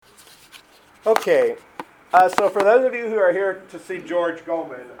Okay, so for those of you who are here to see George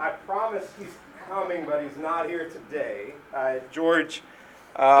Goldman, I promise he's coming, but he's not here today. George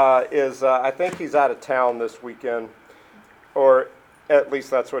I think he's out of town this weekend, or at least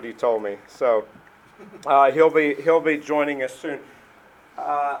that's what he told me. So he'll be joining us soon.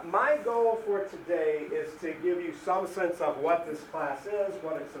 My goal for today is to give you some sense of what this class is,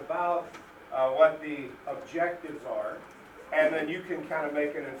 what it's about, what the objectives are. And then you can kind of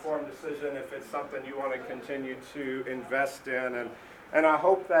make an informed decision if it's something you want to continue to invest in. And I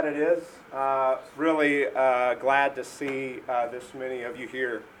hope that it is. Really glad to see this many of you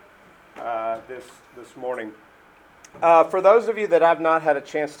here this morning. For those of you that I've not had a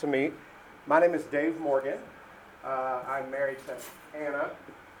chance to meet, my name is Dave Morgan. I'm married to Anna,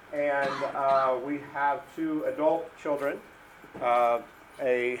 and we have two adult children,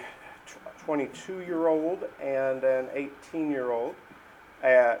 a 22-year-old and an 18-year-old,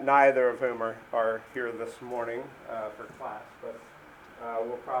 neither of whom are here this morning for class, but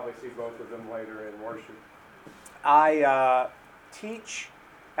we'll probably see both of them later in worship. I teach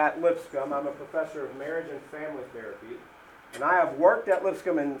at Lipscomb. I'm a professor of marriage and family therapy, and I have worked at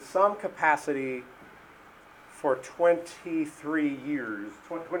Lipscomb in some capacity for 23 years,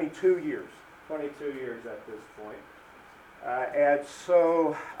 22 years at this point. And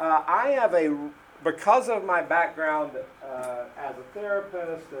so I have because of my background as a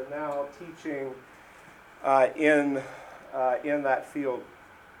therapist and now teaching in that field,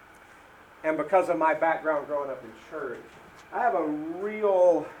 and because of my background growing up in church, I have a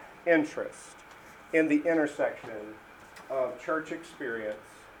real interest in the intersection of church experience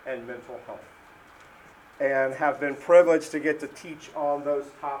and mental health, and have been privileged to get to teach on those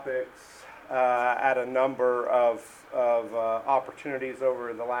topics at a number of opportunities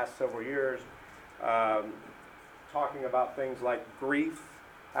over the last several years, talking about things like grief,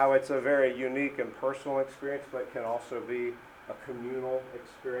 how it's a very unique and personal experience, but can also be a communal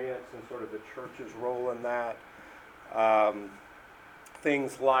experience, and sort of the church's role in that.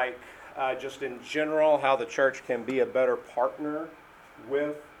 Things like just in general, how the church can be a better partner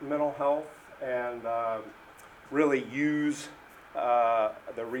with mental health and really use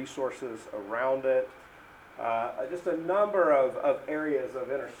the resources around it. Just a number of areas of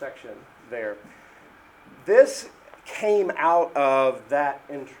intersection there. This came out of that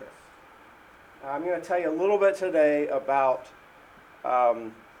interest. I'm going to tell you a little bit today about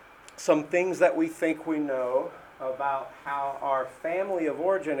some things that we think we know about how our family of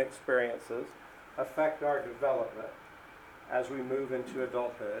origin experiences affect our development as we move into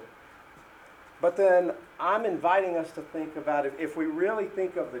adulthood. But then I'm inviting us to think about if we really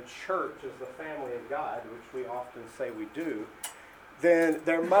think of the church as the family of God, which we often say we do, then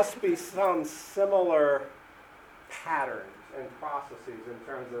there must be some similar patterns and processes in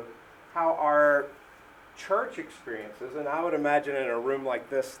terms of how our church experiences, and I would imagine in a room like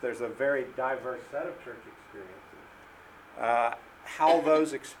this, there's a very diverse set of church experiences, how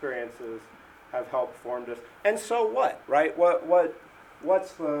those experiences have helped form us. And so what, right?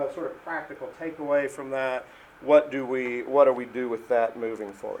 What's the sort of practical takeaway from that? What do we do with that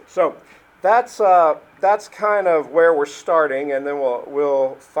moving forward? So that's kind of where we're starting, and then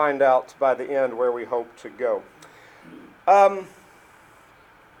we'll find out by the end where we hope to go.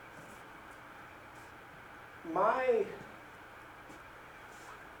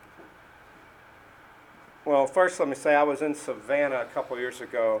 Well, first let me say I was in Savannah a couple years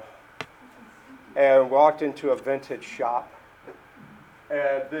ago and walked into a vintage shop.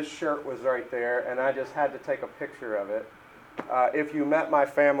 And this shirt was right there, and I just had to take a picture of it. If you met my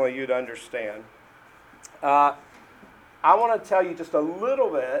family, you'd understand. I want to tell you just a little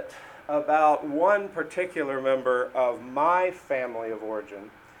bit about one particular member of my family of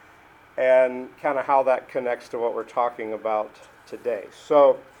origin and kind of how that connects to what we're talking about today.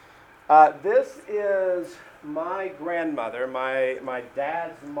 So this is my grandmother, my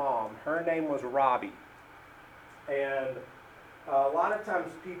dad's mom. Her name was Robbie. And a lot of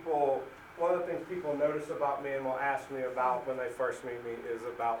times one of the things people notice about me and will ask me about when they first meet me is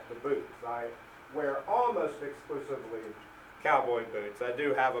about the boots. I wear almost exclusively cowboy boots. I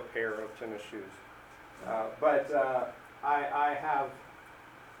do have a pair of tennis shoes. But I have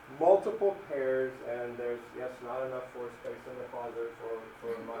multiple pairs, and there's, not enough floor space in the closet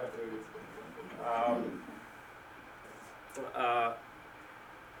for my boots.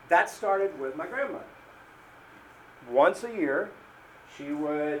 That started with my grandmother. Once a year, she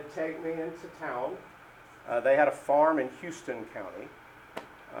would take me into town. They had a farm in Houston County,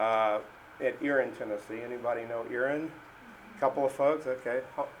 at Erin, Tennessee. Anybody know Erin? A couple of folks, okay.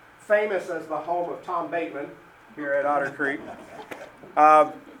 Famous as the home of Tom Bateman here at Otter Creek.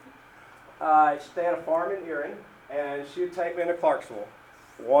 She had a farm in Erin, and she would take me into Clarksville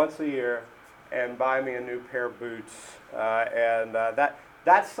once a year and buy me a new pair of boots.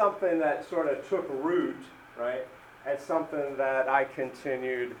 That's something that sort of took root, right? It's something that I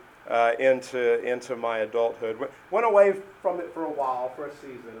continued into my adulthood. Went away from it for a while, for a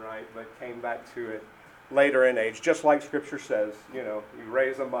season, right? But came back to it later in age, just like Scripture says. You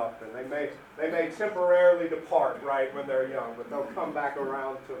raise them up, and they may temporarily depart, right, when they're young, but they'll come back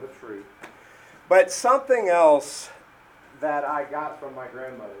around to the truth. But something else that I got from my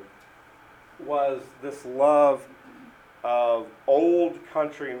grandmother was this love of old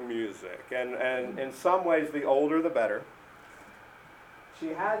country music, and in some ways, the older the better. She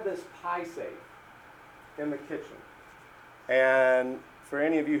had this pie safe in the kitchen, and for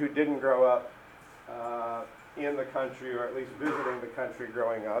any of you who didn't grow up in the country, or at least visiting the country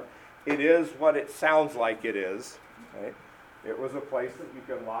growing up, it is what it sounds like it is, right? It was a place that you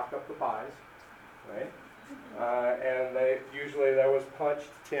could lock up the pies, right? And usually there was punched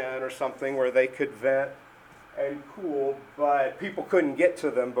tin or something where they could vent and cool, but people couldn't get to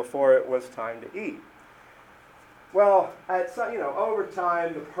them before it was time to eat. Well, over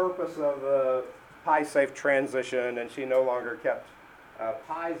time, the purpose of the pie safe transitioned, and she no longer kept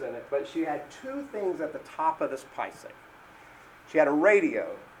pies in it, but she had two things at the top of this pie safe. She had a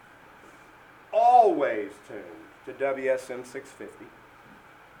radio, always tuned to WSM 650,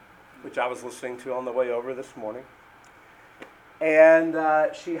 which I was listening to on the way over this morning. And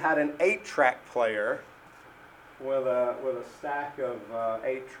she had an 8-track player with a stack of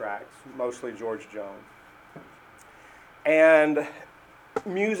 8 tracks, mostly George Jones. And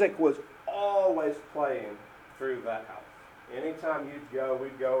music was always playing through that house. Anytime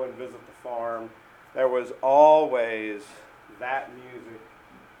we'd go and visit the farm, there was always that music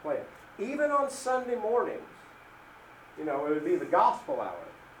playing. Even on Sunday mornings, it would be the gospel hour.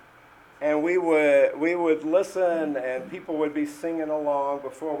 And we would listen, and people would be singing along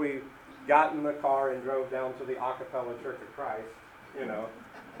before we got in the car and drove down to the a cappella Church of Christ,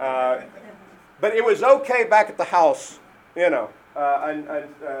 But it was okay back at the house, until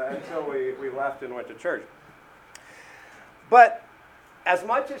we left and went to church. But as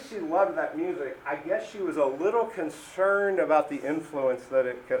much as she loved that music, I guess she was a little concerned about the influence that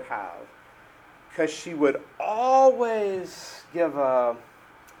it could have, because she would always give a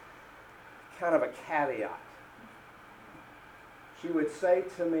kind of a caveat. She would say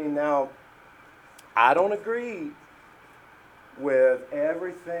to me, now, I don't agree with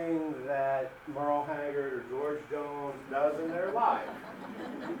everything that Merle Haggard or George Jones does in their life.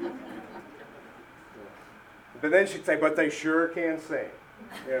 But then she'd say, but they sure can sing,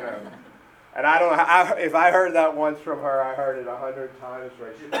 And I don't know, if I heard that once from her, I heard it 100 times.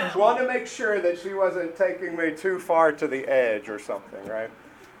 Right? She wanted to make sure that she wasn't taking me too far to the edge or something, right?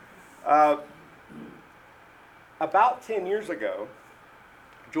 About 10 years ago,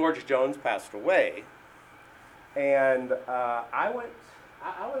 George Jones passed away, and I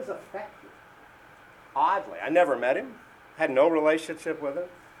was affected. Oddly, I never met him, had no relationship with him,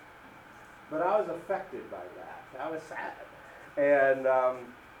 but I was affected by that. I was sad, and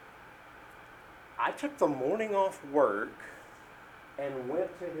I took the morning off work and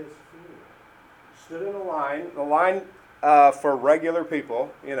went to his funeral. Stood in a line. The line for regular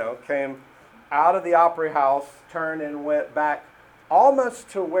people, came out of the Opry House, turned and went back almost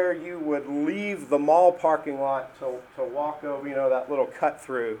to where you would leave the mall parking lot to walk over, that little cut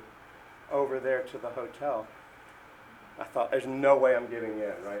through over there to the hotel. I thought, there's no way I'm getting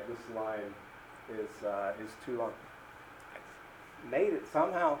in, right? This line is too long. I made it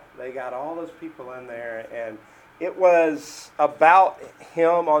somehow. They got all those people in there, and it was about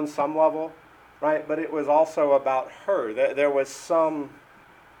him on some level, right? But it was also about her. There was some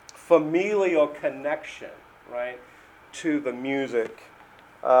familial connection, right, to the music,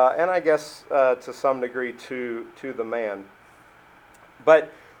 and I guess to some degree to the man. But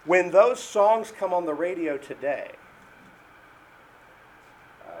when those songs come on the radio today,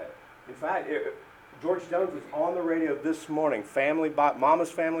 in fact, George Jones was on the radio this morning.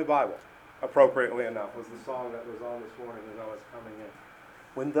 Mama's Family Bible, appropriately enough, was the song that was on this morning as I was coming in.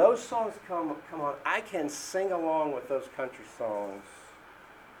 When those songs come on, I can sing along with those country songs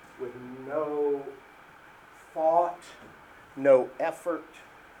with no thought, no effort.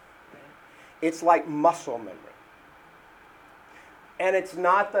 It's like muscle memory. And it's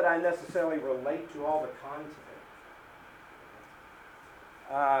not that I necessarily relate to all the content.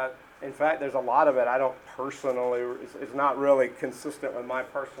 In fact, there's a lot of it I don't personally, it's not really consistent with my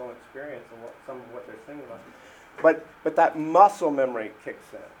personal experience and some of what they're singing about. But that muscle memory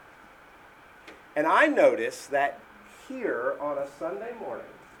kicks in. And I notice that here on a Sunday morning,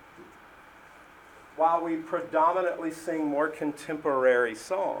 while we predominantly sing more contemporary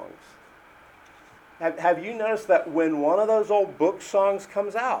songs, have you noticed that when one of those old book songs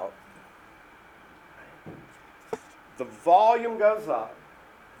comes out, the volume goes up,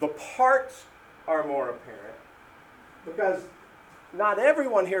 the parts are more apparent, because not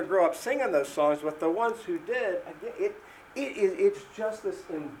everyone here grew up singing those songs, but the ones who did, again, it's just this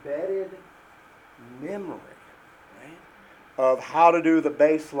embedded memory, right, of how to do the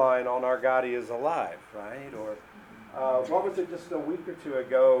bass line on Our God He Is Alive, right? Or what was it just a week or two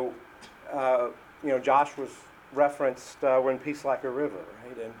ago, Josh was referenced When Peace Like a River,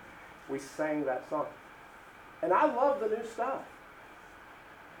 right? And we sang that song. And I love the new stuff.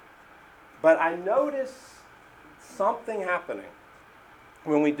 But I notice something happening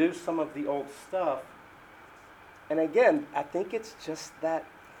when we do some of the old stuff. And again, I think it's just that,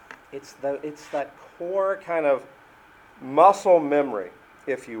 it's that core kind of muscle memory,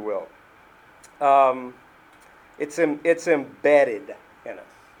 if you will. It's embedded in us,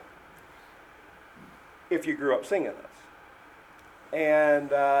 if you grew up singing this. And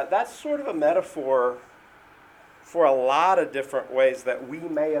that's sort of a metaphor for a lot of different ways that we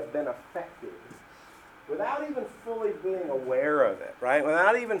may have been affected without even fully being aware of it, right?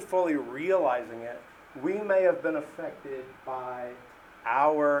 Without even fully realizing it, we may have been affected by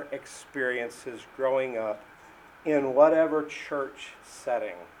our experiences growing up in whatever church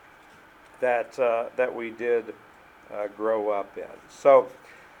setting that we did grow up in. So,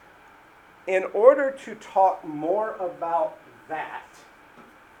 in order to talk more about that,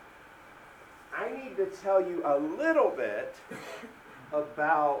 I need to tell you a little bit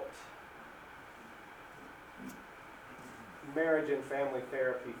about marriage and family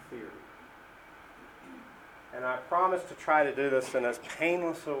therapy theory. And I promise to try to do this in as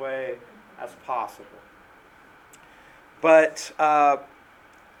painless a way as possible. But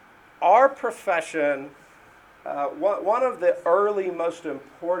our profession, one of the early most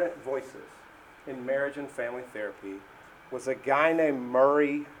important voices in marriage and family therapy was a guy named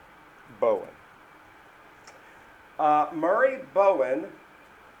Murray Bowen. Murray Bowen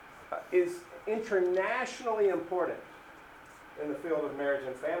is internationally important in the field of marriage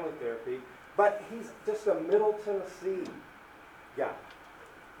and family therapy, but he's just a Middle Tennessee guy.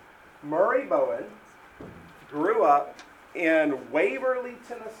 Murray Bowen grew up in Waverly,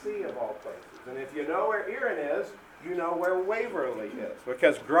 Tennessee, of all places. And if you know where Erin is, you know where Waverly is.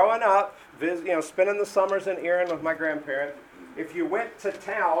 Because growing up, spending the summers in Erin with my grandparents, if you went to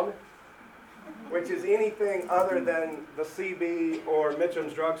town, which is anything other than the CB or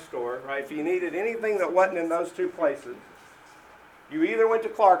Mitchum's drugstore, right? If you needed anything that wasn't in those two places, you either went to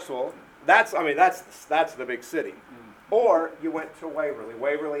Clarksville, that's the big city, or you went to Waverly.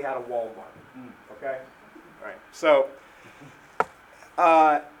 Waverly had a Walmart, okay? All right. So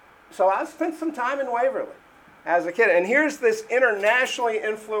I spent some time in Waverly as a kid, and here's this internationally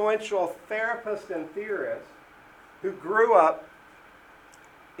influential therapist and theorist who grew up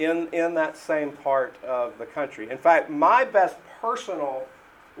in that same part of the country. In fact, my best personal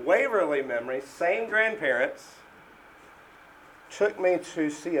Waverly memory, same grandparents, took me to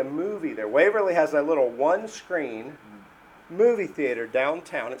see a movie there. Waverly has a little one-screen movie theater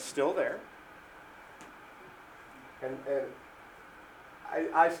downtown. It's still there. And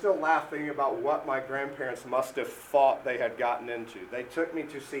I still laugh thinking about what my grandparents must have thought they had gotten into. They took me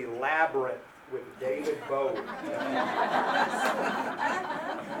to see Labyrinth with David Bowie.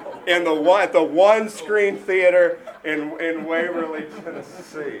 In the one-screen theater in Waverly,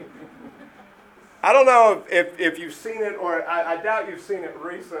 Tennessee. I don't know if you've seen it, or I doubt you've seen it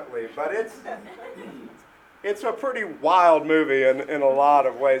recently, but it's a pretty wild movie in a lot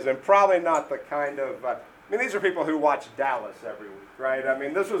of ways, and probably not the kind of... these are people who watch Dallas every week, right?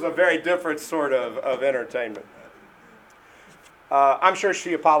 This was a very different sort of entertainment. I'm sure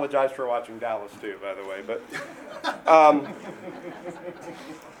she apologized for watching Dallas too, by the way. But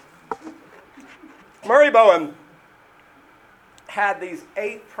Murray Bowen had these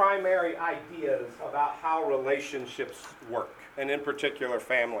 8 primary ideas about how relationships work, and in particular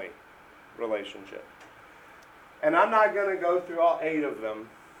family relationships. And I'm not going to go through all 8 of them,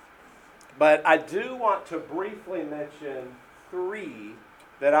 but I do want to briefly mention 3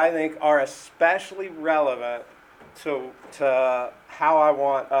 that I think are especially relevant to how I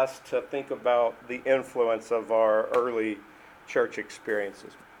want us to think about the influence of our early church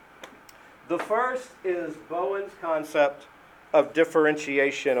experiences. The first is Bowen's concept of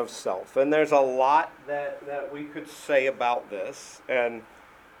differentiation of self. And there's a lot that we could say about this. And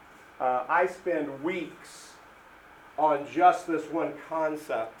I spend weeks on just this one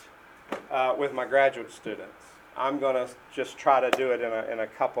concept with my graduate students. I'm going to just try to do it in a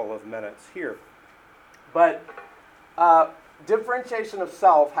couple of minutes here. But differentiation of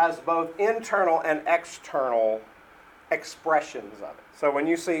self has both internal and external expressions of it. So when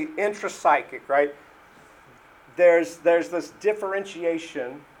you see intrapsychic, right, there's this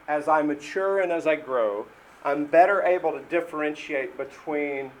differentiation as I mature and as I grow. I'm better able to differentiate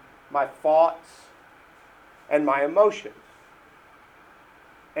between my thoughts and my emotions.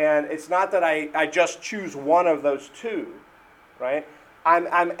 And it's not that I just choose one of those two, right?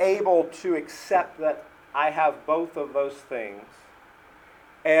 I'm able to accept that I have both of those things,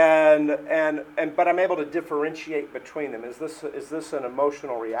 but I'm able to differentiate between them. Is this an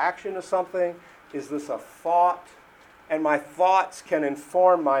emotional reaction to something? Is this a thought? And my thoughts can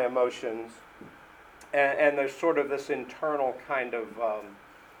inform my emotions, and there's sort of this internal kind of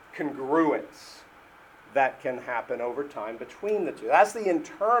congruence that can happen over time between the two. That's the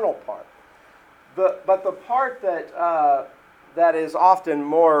internal part. But the part that is often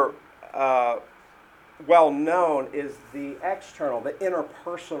more well known is the external, the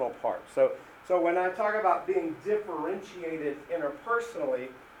interpersonal part. So when I talk about being differentiated interpersonally,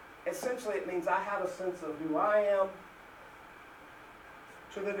 essentially it means I have a sense of who I am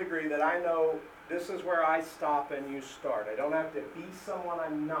to the degree that I know this is where I stop and you start. I don't have to be someone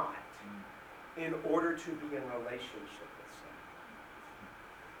I'm not in order to be in relationship with someone.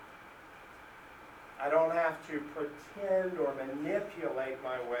 I don't have to pretend or manipulate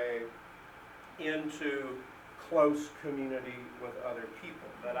my way into close community with other people.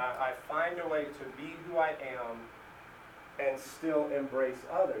 That I find a way to be who I am and still embrace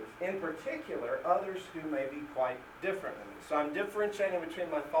others. In particular, others who may be quite different than me. So I'm differentiating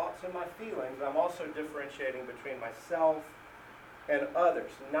between my thoughts and my feelings. I'm also differentiating between myself and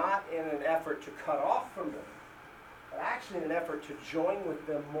others, not in an effort to cut off from them, but actually in an effort to join with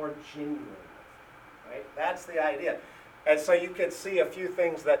them more genuinely. Right? That's the idea. And so you can see a few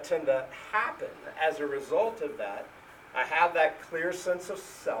things that tend to happen as a result of that. I have that clear sense of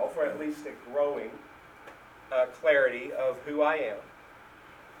self, or at least a growing clarity of who I am.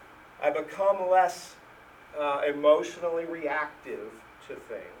 I become less emotionally reactive to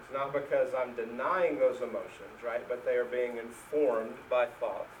things, not because I'm denying those emotions, right, but they are being informed by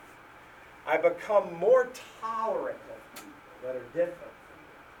thought. I become more tolerant of people that are different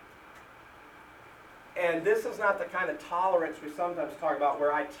from me. And this is not the kind of tolerance we sometimes talk about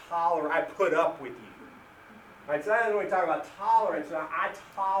where I put up with you. Right? Sometimes when we talk about tolerance, I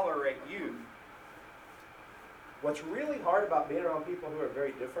tolerate you. What's really hard about being around people who are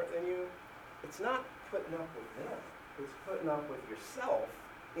very different than you, it's not putting up with them. It's putting up with yourself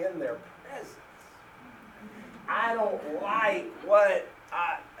in their presence. I don't like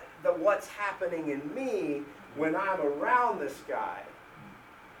what's happening in me when I'm around this guy.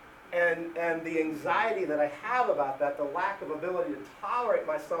 And the anxiety that I have about that, the lack of ability to tolerate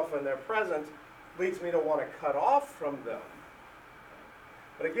myself in their presence, leads me to want to cut off from them.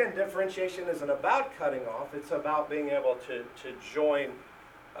 But again, differentiation isn't about cutting off. It's about being able to join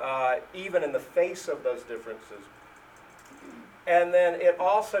even in the face of those differences. And then it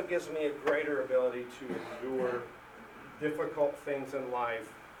also gives me a greater ability to endure difficult things in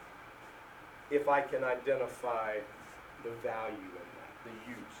life if I can identify the value in that, the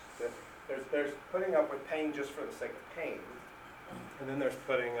use. There's putting up with pain just for the sake of pain, and then there's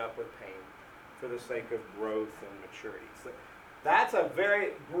putting up with pain for the sake of growth and maturity. So that's a very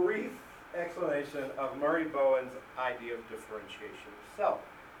brief explanation of Murray Bowen's idea of differentiation of self.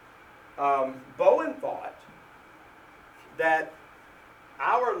 Bowen thought that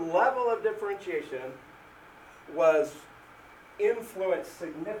our level of differentiation was influenced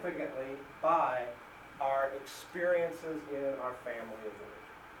significantly by our experiences in our family of origin.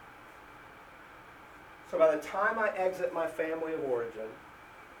 So by the time I exit my family of origin,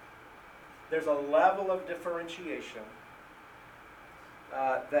 there's a level of differentiation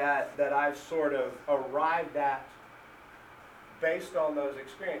that I've sort of arrived at based on those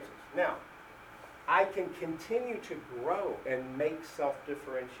experiences. Now, I can continue to grow and make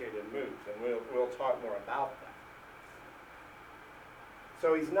self-differentiated moves, and we'll talk more about that.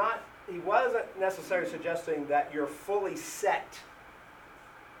 So he wasn't necessarily suggesting that you're fully set,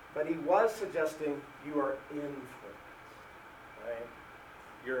 but he was suggesting you are influenced, right?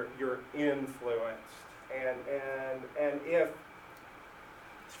 You're influenced, and if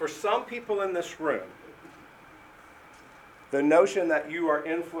for some people in this room, the notion that you are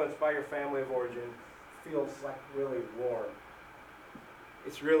influenced by your family of origin feels like really warm.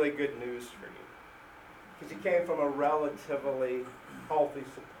 It's really good news for you. Because you came from a relatively healthy,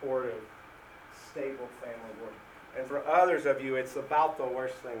 supportive, stable family of origin. And for others of you, it's about the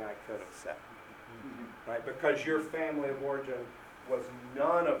worst thing I could have said. Right? Because your family of origin was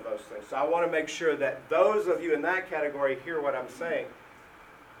none of those things. So I want to make sure that those of you in that category hear what I'm saying.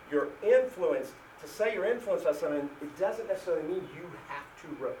 You're influenced. To say you're influenced by something, it doesn't necessarily mean you have to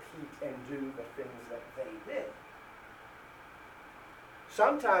repeat and do the things that they did.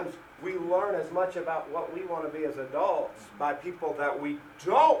 Sometimes we learn as much about what we want to be as adults by people that we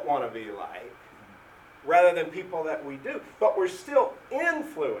don't want to be like, rather than people that we do. But we're still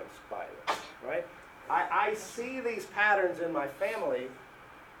influenced by this, right? I see these patterns in my family.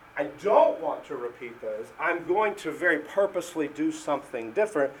 I don't want to repeat those. I'm going to very purposely do something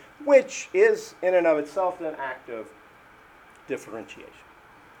different, which is in and of itself an act of differentiation.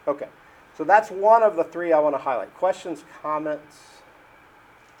 Okay, so that's one of the three I want to highlight. Questions, comments?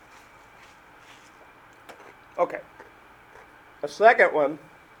 Okay. A second one,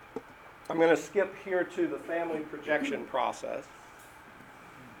 I'm going to skip here to the family projection process.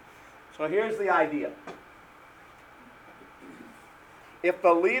 So here's the idea. If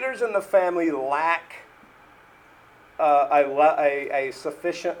the leaders in the family lack a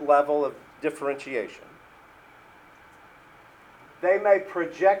sufficient level of differentiation, they may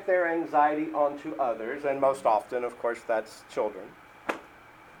project their anxiety onto others, and most often, of course, that's children.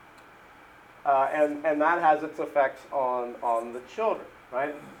 And that has its effects on the children,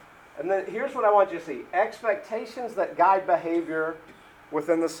 right? And then here's what I want you to see. Expectations that guide behavior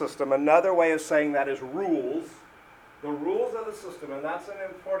within the system. Another way of saying that is rules. The rules of the system, and that's an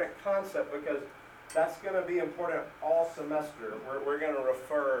important concept because that's going to be important all semester. We're going to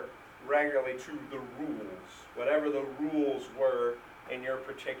refer regularly to the rules, whatever the rules were in your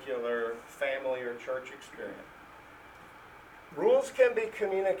particular family or church experience. Rules can be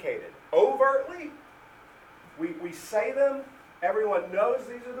communicated overtly. We say them. Everyone knows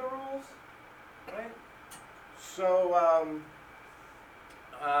these are the rules, right? So,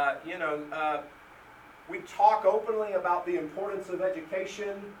 we talk openly about the importance of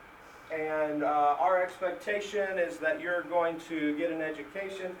education, and our expectation is that you're going to get an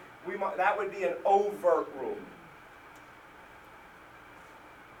education. That would be an overt rule.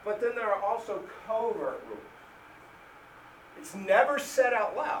 But then there are also covert rules. It's never said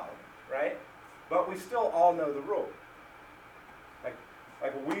out loud, right? But we still all know the rule.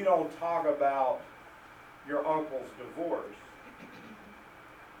 Like we don't talk about your uncle's divorce.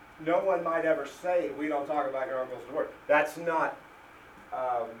 No one might ever say, we don't talk about your uncle's divorce. That's not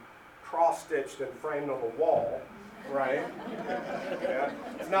cross-stitched and framed on the wall, right? Yeah.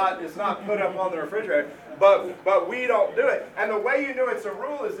 It's not put up on the refrigerator, but we don't do it. And the way you know it's a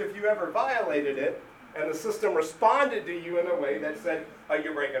rule is if you ever violated it, and the system responded to you in a way that said, oh,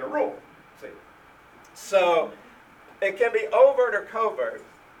 you're breaking a rule. See? So it can be overt or covert,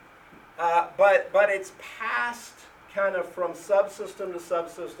 but it's passed kind of from subsystem to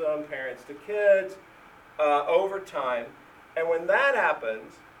subsystem, parents to kids, over time. And when that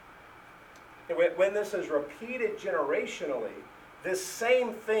happens, when this is repeated generationally, this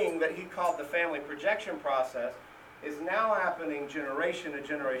same thing that he called the family projection process is now happening generation to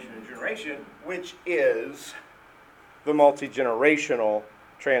generation to generation, which is the multi-generational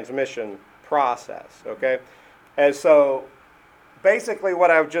transmission process, okay? And so basically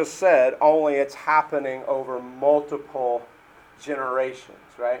what I've just said, only it's happening over multiple generations,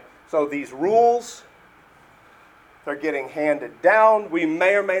 right? So these rules, they're getting handed down. We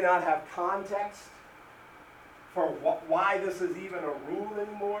may or may not have context for why this is even a rule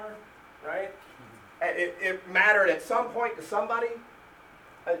anymore, right? It mattered at some point to somebody,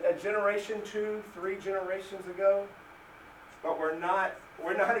 a generation, 2, 3 generations ago, but we're not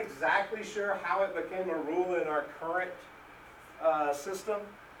exactly sure how it became a rule in our current system.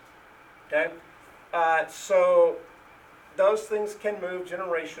 Okay, so those things can move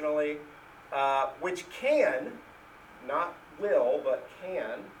generationally, which can, not will, but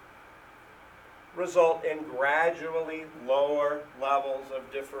can result in gradually lower levels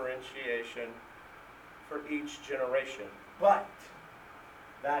of differentiation for each generation. But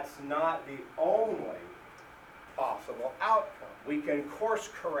that's not the only possible outcome. We can course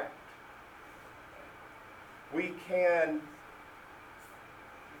correct. We can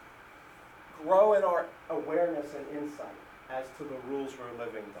grow in our awareness and insight as to the rules we're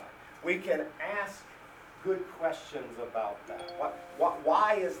living by. We can ask good questions about that.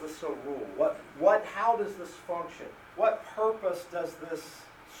 Why is this a rule? How does this function? What purpose does this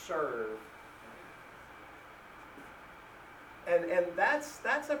serve? And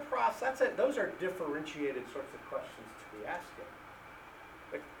that's a process. Those are differentiated sorts of questions to be asking,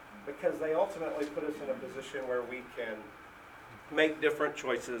 because they ultimately put us in a position where we can make different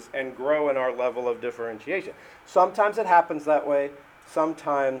choices and grow in our level of differentiation. Sometimes it happens that way.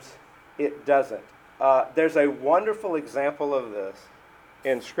 Sometimes it doesn't. there's a wonderful example of this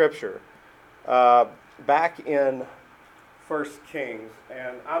in Scripture. Back in 1 Kings,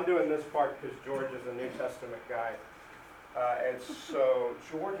 and I'm doing this part because George is a New Testament guy. And so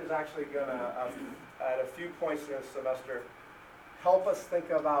George is actually going to, at a few points in this semester, help us think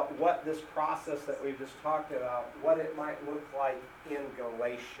about what this process that we've just talked about, what it might look like in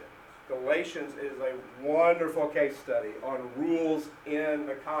Galatians. Galatians is a wonderful case study on rules in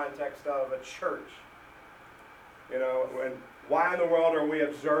the context of a church. You know, and why in the world are we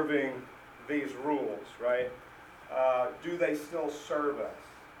observing these rules, right? Do they still serve us,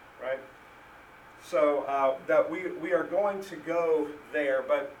 right? So that we are going to go there,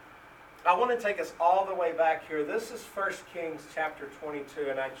 but I want to take us all the way back here. This is 1 Kings chapter 22,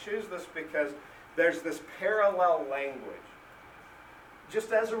 and I choose this because there's this parallel language.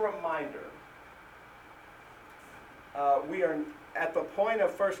 Just as a reminder, we are at the point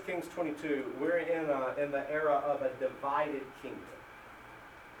of 1 Kings 22. We're in the era of a divided kingdom.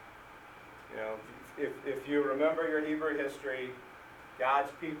 You know, if you remember your Hebrew history,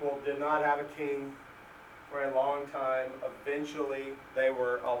 God's people did not have a king for a long time. Eventually, they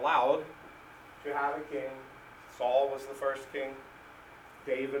were allowed to have a king. Saul was the first king.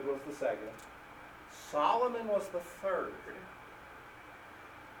 David was the second. Solomon was the third.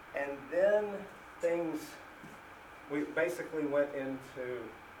 And then we basically went into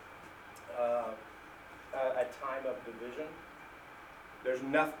a time of division.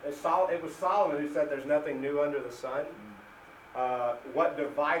 It was Solomon who said there's nothing new under the sun. What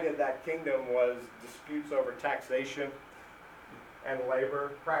divided that kingdom was disputes over taxation and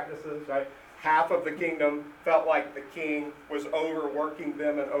labor practices, right? Half of the kingdom felt like the king was overworking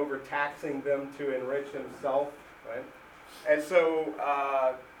them and overtaxing them to enrich himself, right? And so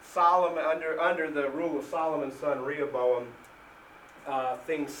Solomon, under the rule of Solomon's son Rehoboam,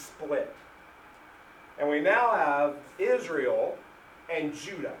 things split. And we now have Israel and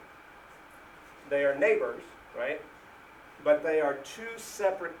Judah. They are neighbors, right? But they are two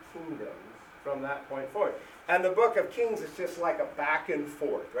separate kingdoms from that point forward. And the book of Kings is just like a back and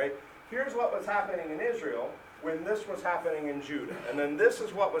forth, right? Here's what was happening in Israel when this was happening in Judah. And then this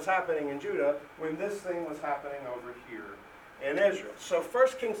is what was happening in Judah when this thing was happening over here in Israel. So 1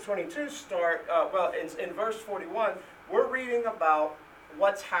 Kings 22 in verse 41, we're reading about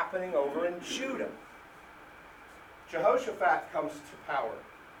what's happening over in Judah. Jehoshaphat comes to power.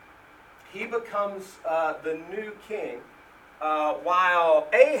 He becomes the new king, while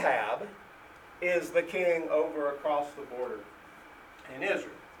Ahab is the king over across the border in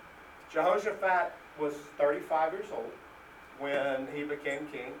Israel. Jehoshaphat was 35 years old when he became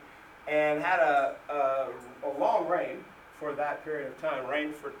king and had a long reign for that period of time,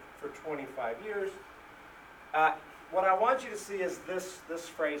 reigned for 25 years. What I want you to see is this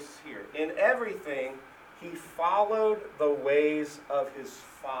phrase here. In everything, he followed the ways of his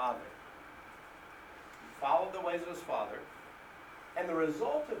father. He followed the ways of his father. And the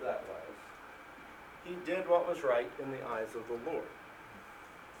result of that was, he did what was right in the eyes of the Lord.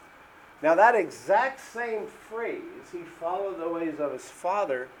 Now that exact same phrase, he followed the ways of his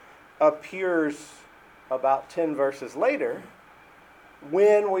father, appears about 10 verses later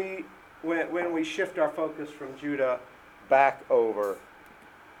when we shift our focus from Judah back over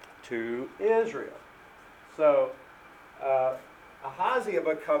to Israel. So Ahaziah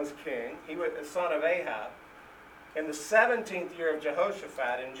becomes king. He was the son of Ahab in the 17th year of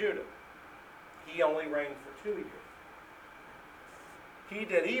Jehoshaphat in Judah. He only reigned for 2 years. He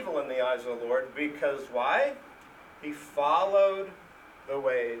did evil in the eyes of the Lord because why? He followed the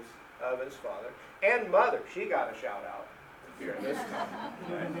ways of his father and mother. She got a shout out during this time.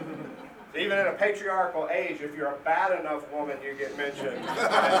 Right? So even in a patriarchal age, if you're a bad enough woman, you get mentioned.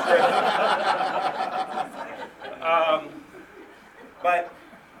 But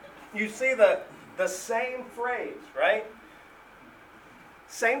you see the same phrase, right?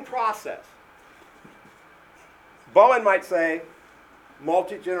 Same process. Bowen might say,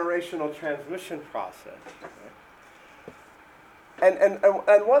 multi-generational transmission process. And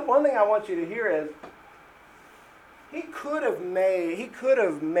one thing I want you to hear is, he could have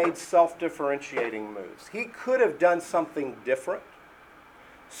made self-differentiating moves. He could have done something different,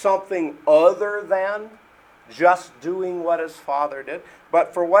 something other than just doing what his father did.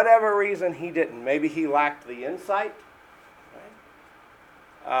 But for whatever reason, he didn't. Maybe he lacked the insight.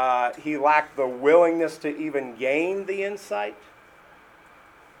 Right? He lacked the willingness to even gain the insight.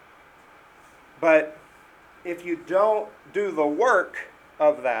 But if you don't do the work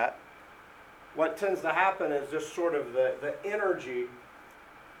of that, what tends to happen is just sort of the energy,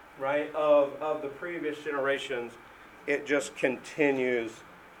 right, of the previous generations, it just continues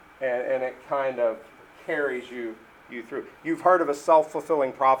and it kind of carries you through. You've heard of a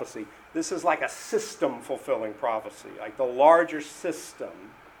self-fulfilling prophecy. This is like a system-fulfilling prophecy. Like the larger system,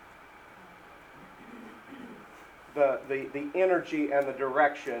 the energy and the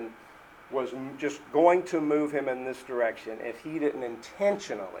direction was just going to move him in this direction if he didn't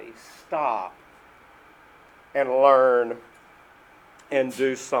intentionally stop and learn and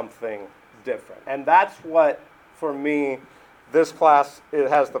do something different. And that's what, for me, this class it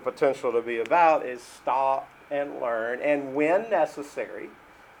has the potential to be about, is stop and learn, and when necessary,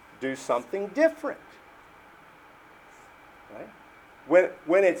 do something different. Right?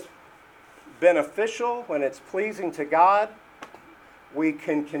 When it's beneficial, when it's pleasing to God, we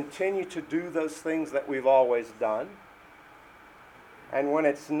can continue to do those things that we've always done. And when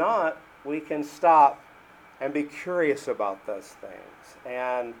it's not, we can stop and be curious about those things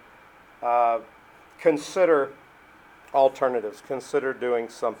and consider alternatives, consider doing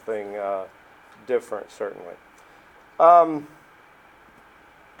something different, certainly.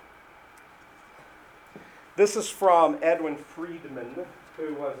 This is from Edwin Friedman,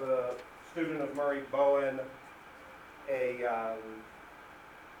 who was a student of Murray Bowen, a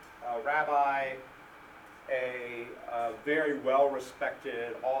rabbi, a very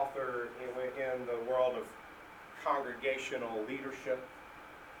well-respected author in the world of congregational leadership.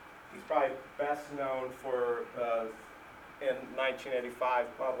 He's probably best known for, in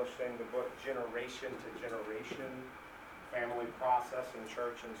 1985, publishing the book Generation to Generation, Family Process in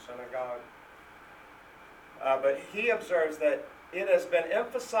Church and Synagogue. But he observes that it has been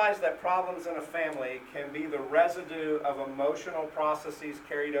emphasized that problems in a family can be the residue of emotional processes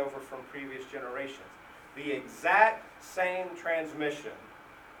carried over from previous generations. The exact same transmission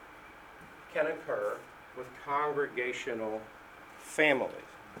can occur with congregational families.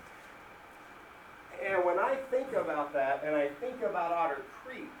 And when I think about that, and I think about Otter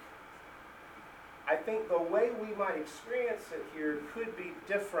Creek, I think the way we might experience it here could be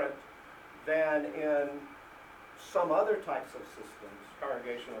different than in some other types of systems,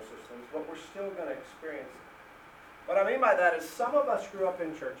 congregational systems, but we're still going to experience it. What I mean by that is some of us grew up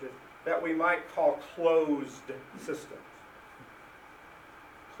in churches that we might call closed systems,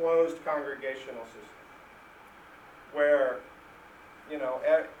 closed congregational systems, where, you know,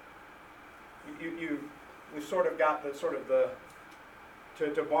 we sort of got to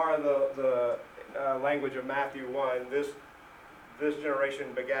borrow the language of Matthew 1, this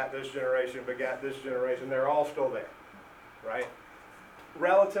generation begat this generation, begat this generation. They're all still there, right?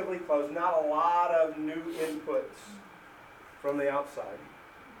 Relatively close, not a lot of new inputs from the outside.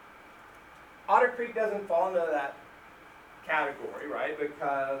 Otter Creek doesn't fall into that category, right?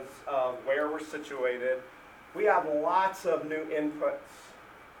 Because of where we're situated. We have lots of new inputs.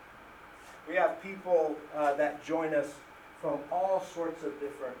 We have people that join us from all sorts of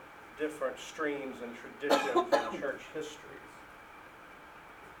different streams and traditions and church histories.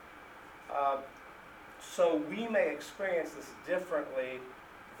 So we may experience this differently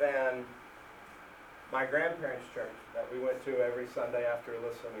than my grandparents' church that we went to every Sunday after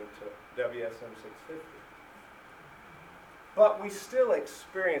listening to WSM 650. But we still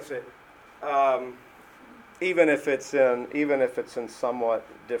experience it, even if it's in somewhat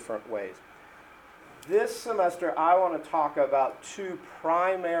different ways. This semester, I want to talk about two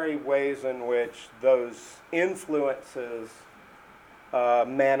primary ways in which those influences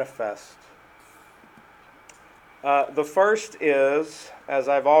manifest. The first is, as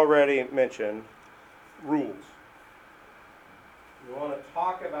I've already mentioned, rules. We want to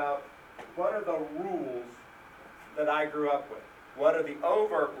talk about what are the rules that I grew up with. What are the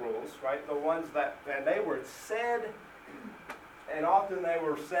overt rules, right? The ones that, and they were said, and often they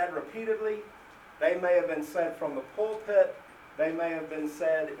were said repeatedly. They may have been said from the pulpit. They may have been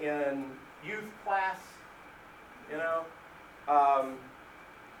said in youth class, you know.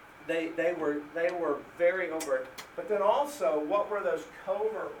 They were very overt. But then also, what were those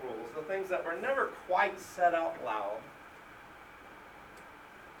covert rules? The things that were never quite said out loud,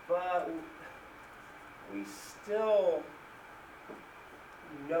 but we still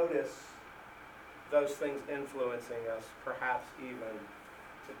notice those things influencing us, perhaps even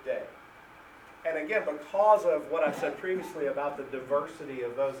today. And again, because of what I said previously about the diversity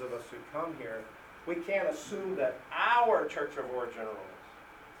of those of us who come here, we can't assume that our church of origin rules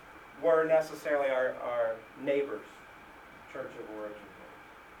were necessarily our neighbor's church of origin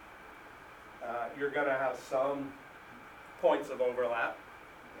rules. You're going to have some points of overlap,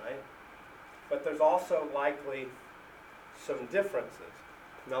 right? But there's also likely some differences.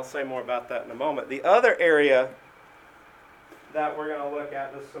 And I'll say more about that in a moment. The other area that we're going to look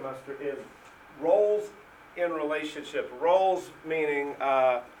at this semester is roles in relationship. Roles meaning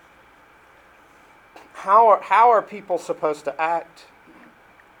how are people supposed to act?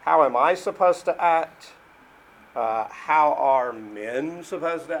 How am I supposed to act? How are men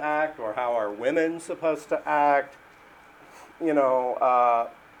supposed to act, or how are women supposed to act? You know,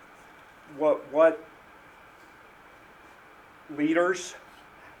 what leaders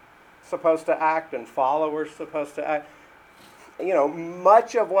supposed to act and followers supposed to act. You know,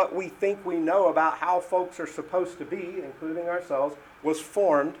 much of what we think we know about how folks are supposed to be, including ourselves, was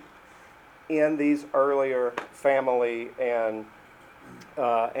formed in these earlier family and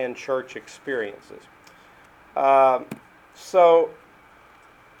church experiences. So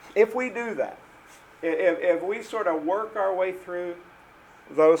if we do that, if we sort of work our way through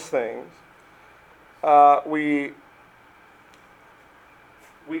those things, we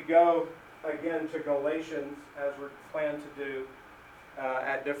go again to Galatians, as we're planned to do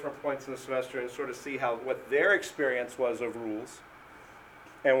at different points in the semester, and sort of see what their experience was of rules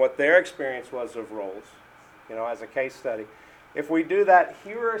and what their experience was of roles, you know, as a case study. If we do that,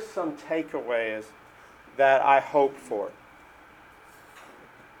 here are some takeaways that I hope for.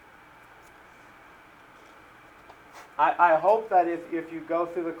 I hope that if you go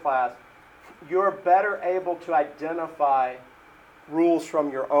through the class, you're better able to identify rules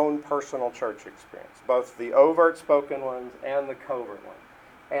from your own personal church experience, both the overt spoken ones and the covert ones.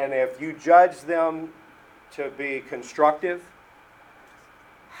 And if you judge them to be constructive,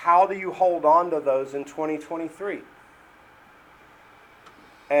 how do you hold on to those in 2023?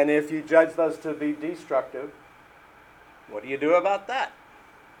 And if you judge those to be destructive, what do you do about that?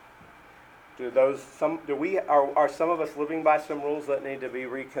 Are some of us living by some rules that need to be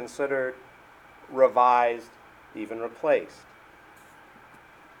reconsidered, revised, even replaced?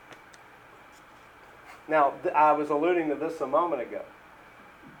 Now, I was alluding to this a moment ago.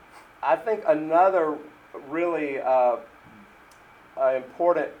 I think another really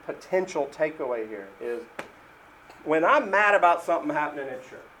important potential takeaway here is when I'm mad about something happening in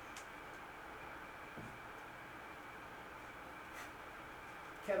church,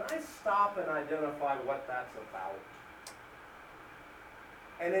 can I stop and identify what that's about?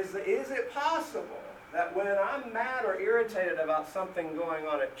 And is it possible that when I'm mad or irritated about something going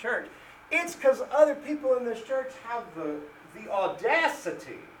on at church, it's because other people in this church have the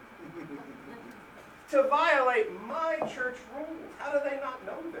audacity to violate my church rules? How do they not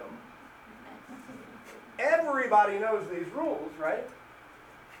know them? Everybody knows these rules, right?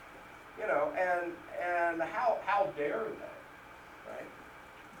 You know, and how dare they, right?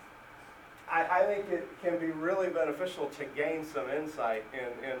 I think it can be really beneficial to gain some insight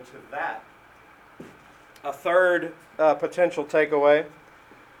into that. A third potential takeaway,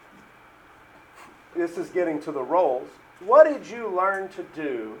 this is getting to the roles. What did you learn to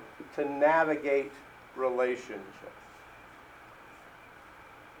do to navigate relationships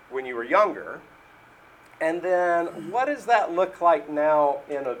when you were younger? And then what does that look like now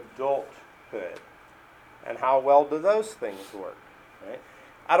in adulthood? And how well do those things work? Right?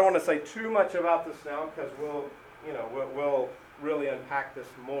 I don't want to say too much about this now because we'll really unpack this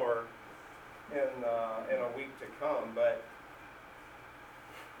more in a week to come. But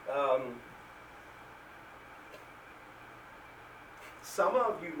some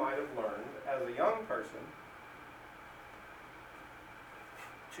of you might have learned as a young person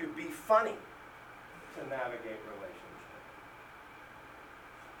to be funny to navigate relationships.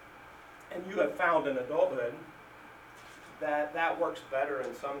 And you have found in adulthood that works better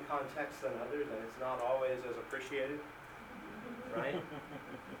in some contexts than others, and it's not always as appreciated, right?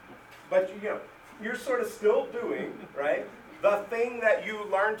 But you're sort of still doing, right, the thing that you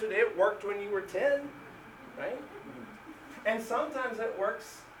learned to do. It worked when you were 10, right? And sometimes it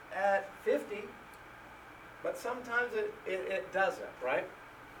works at 50, but sometimes it doesn't, right?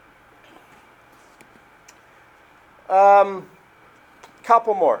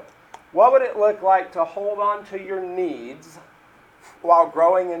 Couple more. What would it look like to hold on to your needs while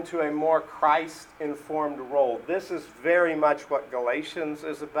growing into a more Christ-informed role? This is very much what Galatians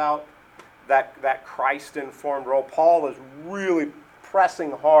is about, that Christ-informed role. Paul is really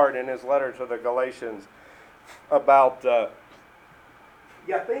pressing hard in his letter to the Galatians about,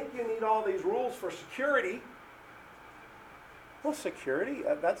 you think you need all these rules for security. Well, security,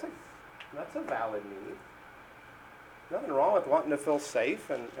 that's a valid need. Nothing wrong with wanting to feel safe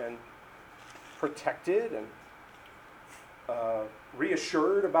and protected and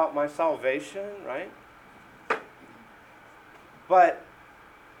reassured about my salvation, right? But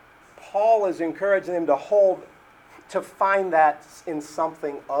Paul is encouraging them to find that in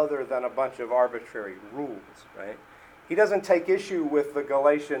something other than a bunch of arbitrary rules, right? He doesn't take issue with the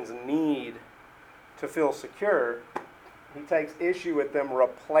Galatians' need to feel secure. He takes issue with them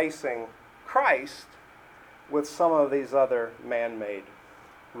replacing Christ with some of these other man-made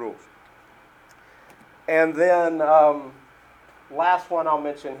rules. And then last one I'll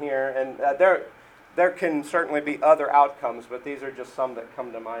mention here, and there can certainly be other outcomes, but these are just some that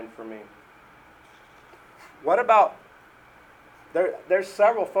come to mind for me. What about, there's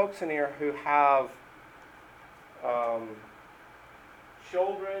several folks in here who have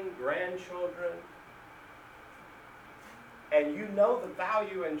children, grandchildren, and you know the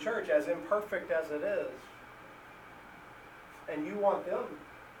value in church, as imperfect as it is, and you want them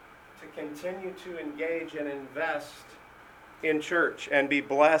to continue to engage and invest in church and be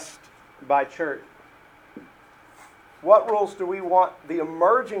blessed by church. What rules do we want the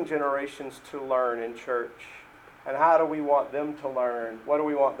emerging generations to learn in church? And how do we want them to learn? What do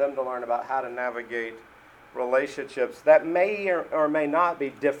we want them to learn about how to navigate relationships that may or may not be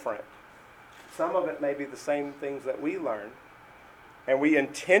different? Some of it may be the same things that we learn, and we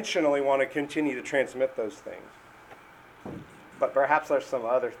intentionally want to continue to transmit those things. But perhaps there's some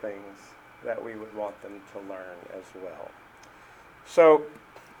other things that we would want them to learn as well. So,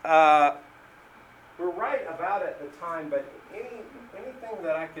 we're right about at the time, but anything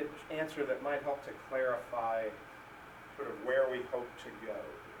that I could answer that might help to clarify sort of where we hope to go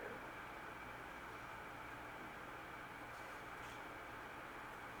here.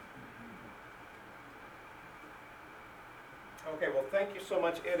 Okay, well, thank you so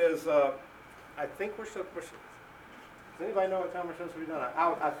much. It is, I think does anybody know what time we're supposed to be done?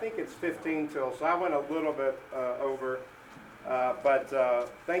 I think it's 15 till, so I went a little bit over. But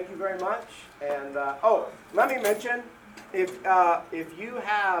thank you very much. And let me mention, if you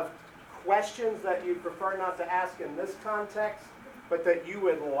have questions that you prefer not to ask in this context, but that you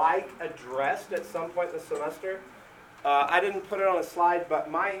would like addressed at some point in the semester, I didn't put it on a slide,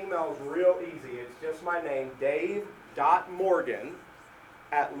 but my email is real easy. It's just my name,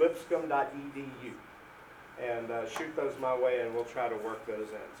 dave.morgan@lipscomb.edu. And shoot those my way, and we'll try to work those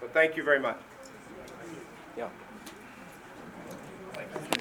in. So thank you very much. Yeah.